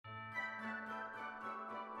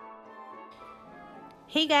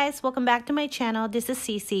Hey guys, welcome back to my channel. This is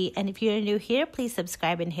Cece, and if you're new here, please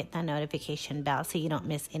subscribe and hit that notification bell so you don't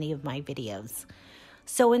miss any of my videos.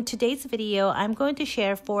 So in today's video, I'm going to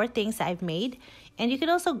share 4 things I've made, and you can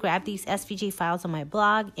also grab these SVG files on my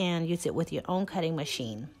blog and use it with your own cutting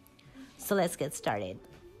machine. So let's get started.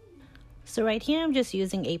 So right here, I'm just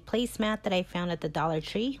using a placemat that I found at the Dollar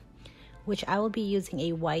Tree, which I will be using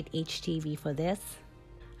a white HTV for this.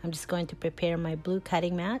 I'm just going to prepare my blue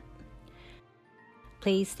cutting mat.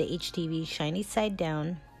 Place the HTV shiny side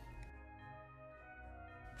down,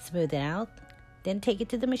 smooth it out, then take it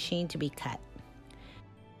to the machine to be cut.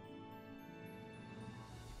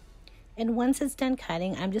 And once it's done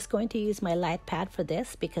cutting, I'm just going to use my light pad for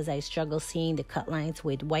this because I struggle seeing the cut lines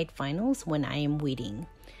with white vinyls when I am weeding.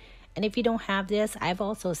 And if you don't have this, I've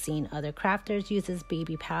also seen other crafters use this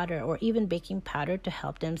baby powder or even baking powder to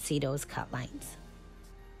help them see those cut lines.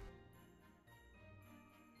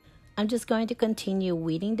 I'm just going to continue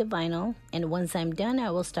weeding the vinyl, and once I'm done, I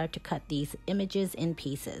will start to cut these images in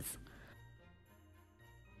pieces.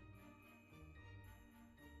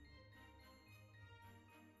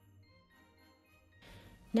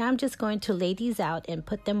 Now I'm just going to lay these out and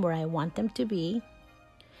put them where I want them to be.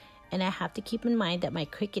 And I have to keep in mind that my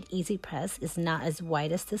Cricut Easy Press is not as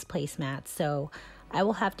wide as this placemat, so I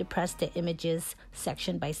will have to press the images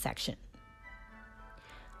section by section.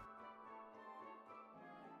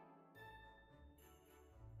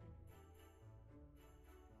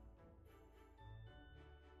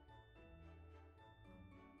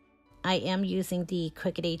 I am using the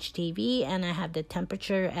Cricut HTV and I have the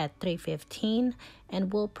temperature at 315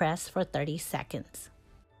 and will press for 30 seconds.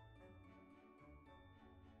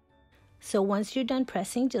 So once you're done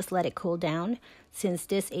pressing, just let it cool down since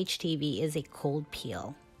this HTV is a cold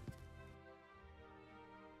peel.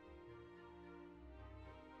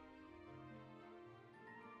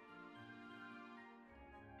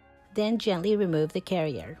 Then gently remove the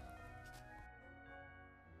carrier.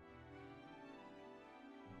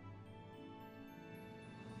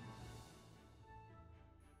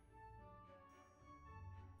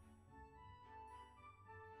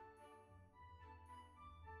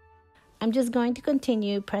 I'm just going to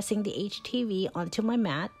continue pressing the HTV onto my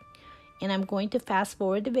mat, and I'm going to fast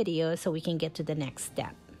forward the video so we can get to the next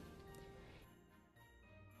step.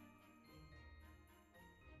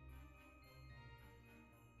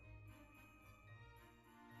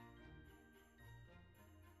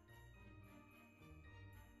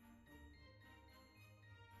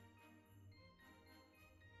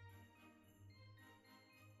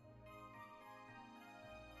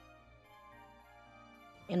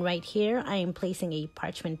 And right here, I am placing a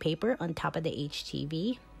parchment paper on top of the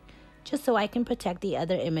HTV, just so I can protect the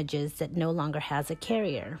other images that no longer has a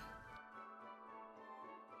carrier.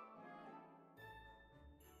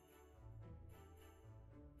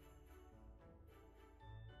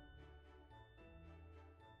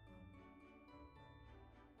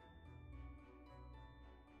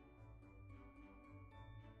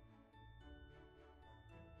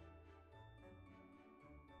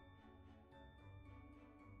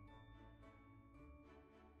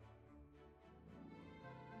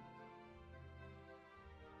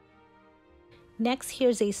 Next,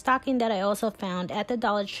 here's a stocking that I also found at the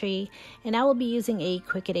Dollar Tree, and I will be using a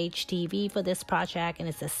Cricut HTV for this project, and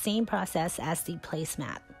it's the same process as the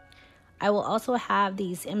placemat. I will also have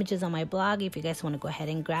these images on my blog if you guys want to go ahead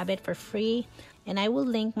and grab it for free, and I will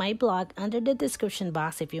link my blog under the description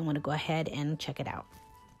box if you want to go ahead and check it out.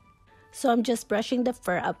 So I'm just brushing the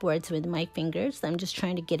fur upwards with my fingers. I'm just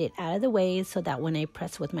trying to get it out of the way so that when I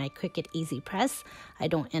press with my Cricut Easy Press, I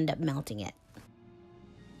don't end up melting it.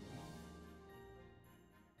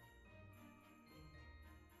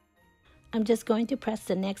 I'm just going to press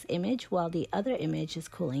the next image while the other image is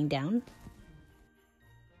cooling down.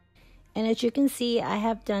 And as you can see, I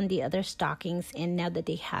have done the other stockings, and now that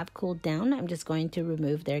they have cooled down, I'm just going to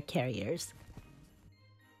remove their carriers.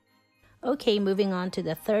 Okay, moving on to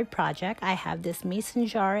the third project, I have this mason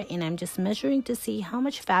jar, and I'm just measuring to see how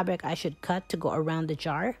much fabric I should cut to go around the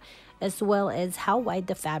jar, as well as how wide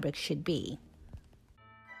the fabric should be.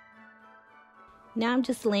 Now I'm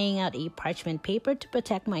just laying out a parchment paper to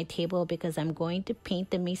protect my table because I'm going to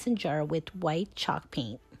paint the mason jar with white chalk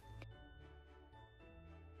paint.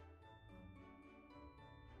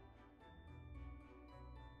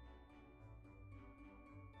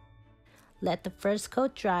 Let the first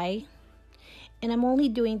coat dry, and I'm only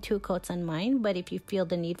doing 2 coats on mine, but if you feel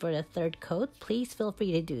the need for the third coat, please feel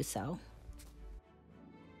free to do so.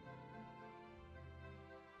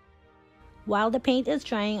 While the paint is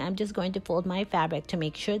drying, I'm just going to fold my fabric to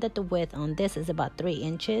make sure that the width on this is about 3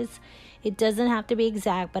 inches. It doesn't have to be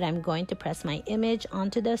exact, but I'm going to press my image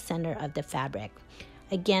onto the center of the fabric.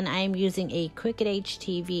 Again, I am using a Cricut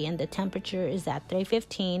HTV and the temperature is at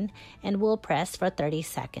 315 and we'll press for 30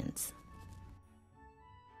 seconds.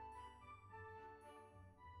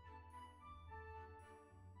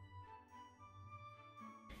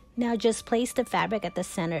 Now just place the fabric at the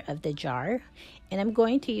center of the jar, and I'm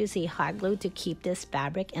going to use a hot glue to keep this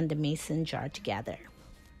fabric and the mason jar together.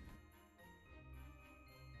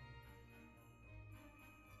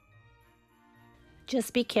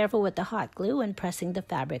 Just be careful with the hot glue when pressing the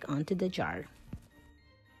fabric onto the jar.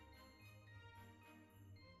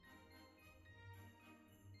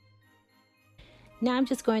 Now I'm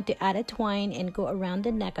just going to add a twine and go around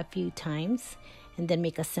the neck a few times and then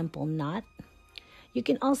make a simple knot. You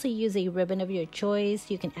can also use a ribbon of your choice.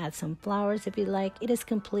 You can add some flowers if you like. It is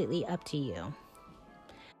completely up to you.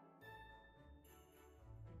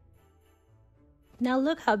 Now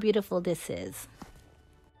look how beautiful this is.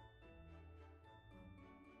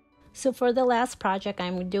 So for the last project,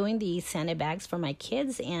 I'm doing these Santa bags for my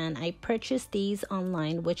kids, and I purchased these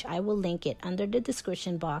online, which I will link it under the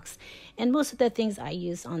description box, and most of the things I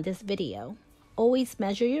used on this video. Always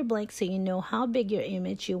measure your blank so you know how big your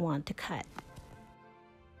image you want to cut.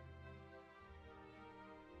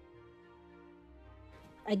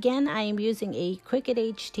 Again, I am using a Cricut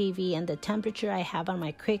HTV and the temperature I have on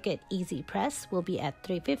my Cricut Easy Press will be at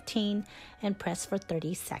 315 and press for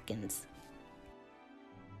 30 seconds.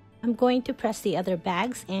 I'm going to press the other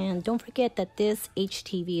bags, and don't forget that this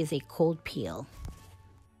HTV is a cold peel.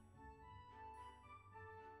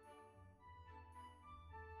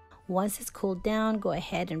 Once it's cooled down, go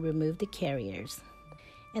ahead and remove the carriers.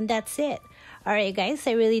 And that's it. Alright guys,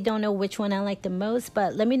 I really don't know which one I like the most,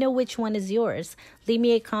 but let me know which one is yours. Leave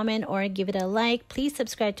me a comment or give it a like. Please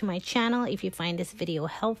subscribe to my channel if you find this video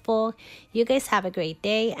helpful. You guys have a great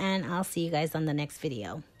day, and I'll see you guys on the next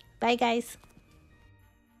video. Bye guys.